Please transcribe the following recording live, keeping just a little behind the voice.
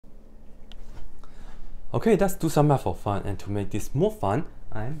Okay, let's do some math for fun, and to make this more fun,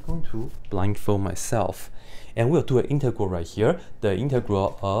 I'm going to blindfold myself. And we'll do an integral right here, the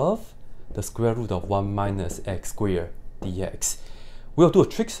integral of the square root of 1 minus x squared dx. We'll do a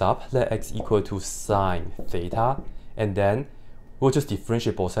trig sub, let x equal to sine theta, and then we'll just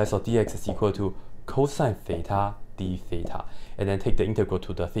differentiate both sides, so dx is equal to cosine theta d theta. And then take the integral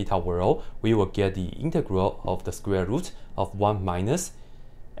to the theta world, we will get the integral of the square root of 1 minus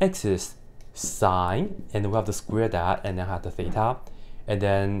x is sine, and we have to square that and then have the theta, and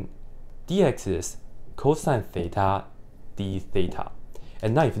then dx is cosine theta d theta.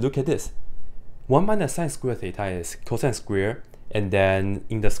 And now if you look at this, 1 minus sine squared theta is cosine squared, and then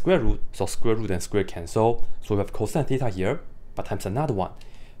in the square root, so square root and square cancel, so we have cosine theta here but times another one,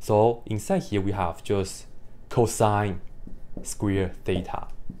 so inside here we have just cosine squared theta.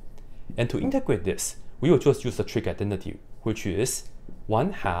 And to integrate this, we will just use the trig identity, which is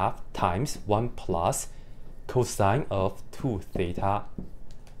 1/2 times 1 plus cosine of 2 theta,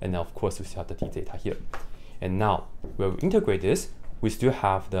 and now of course we still have the d theta here. And now when we integrate this, we still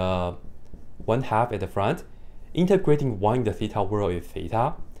have the 1/2 at the front. Integrating 1 in the theta world is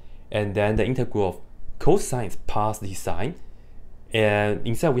theta, and then the integral of cosine is past the sine, and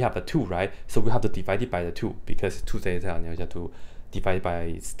inside we have the 2, right? So we have to divide it by the 2 because 2 theta, and you have to divide by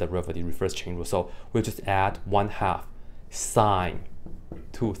its derivative, reverse chain rule. So we'll just add 1/2 sine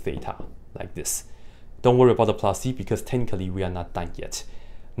 2 theta like this. Don't worry about the plus c because technically we are not done yet.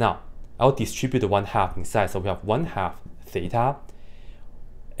 Now I'll distribute the 1/2 inside, so we have 1/2 theta,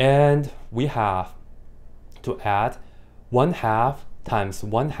 and we have to add 1/2 times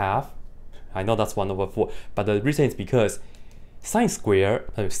 1/2. I know that's 1/4, but the reason is because sine square,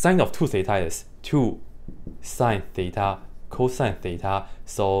 sine of 2 theta is 2 sine theta cosine theta,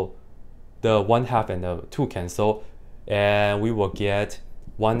 so the 1/2 and the 2 cancel, and we will get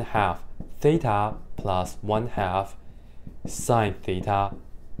 1/2 theta plus 1/2 sine theta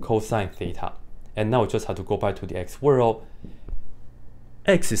cosine theta. And now we just have to go back to the x world.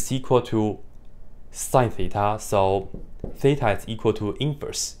 X is equal to sine theta, so theta is equal to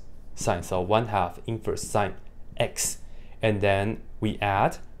inverse sine, so 1/2 inverse sine x, and then we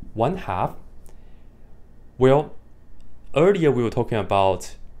add 1/2. Well, earlier we were talking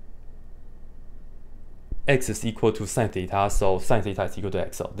about x is equal to sine theta, so sine theta is equal to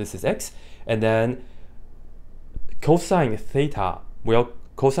x, so this is x. And then cosine theta, well,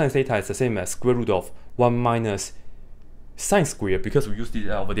 cosine theta is the same as square root of 1 minus sine squared because we used it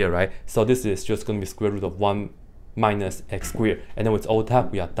over there, right? So this is just going to be square root of 1 minus x squared, and then with all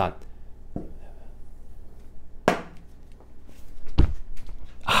that we are done.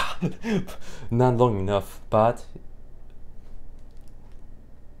 Not long enough, but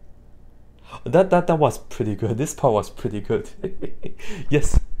that was pretty good. This part was pretty good.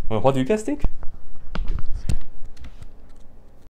 Yes. What do you guys think?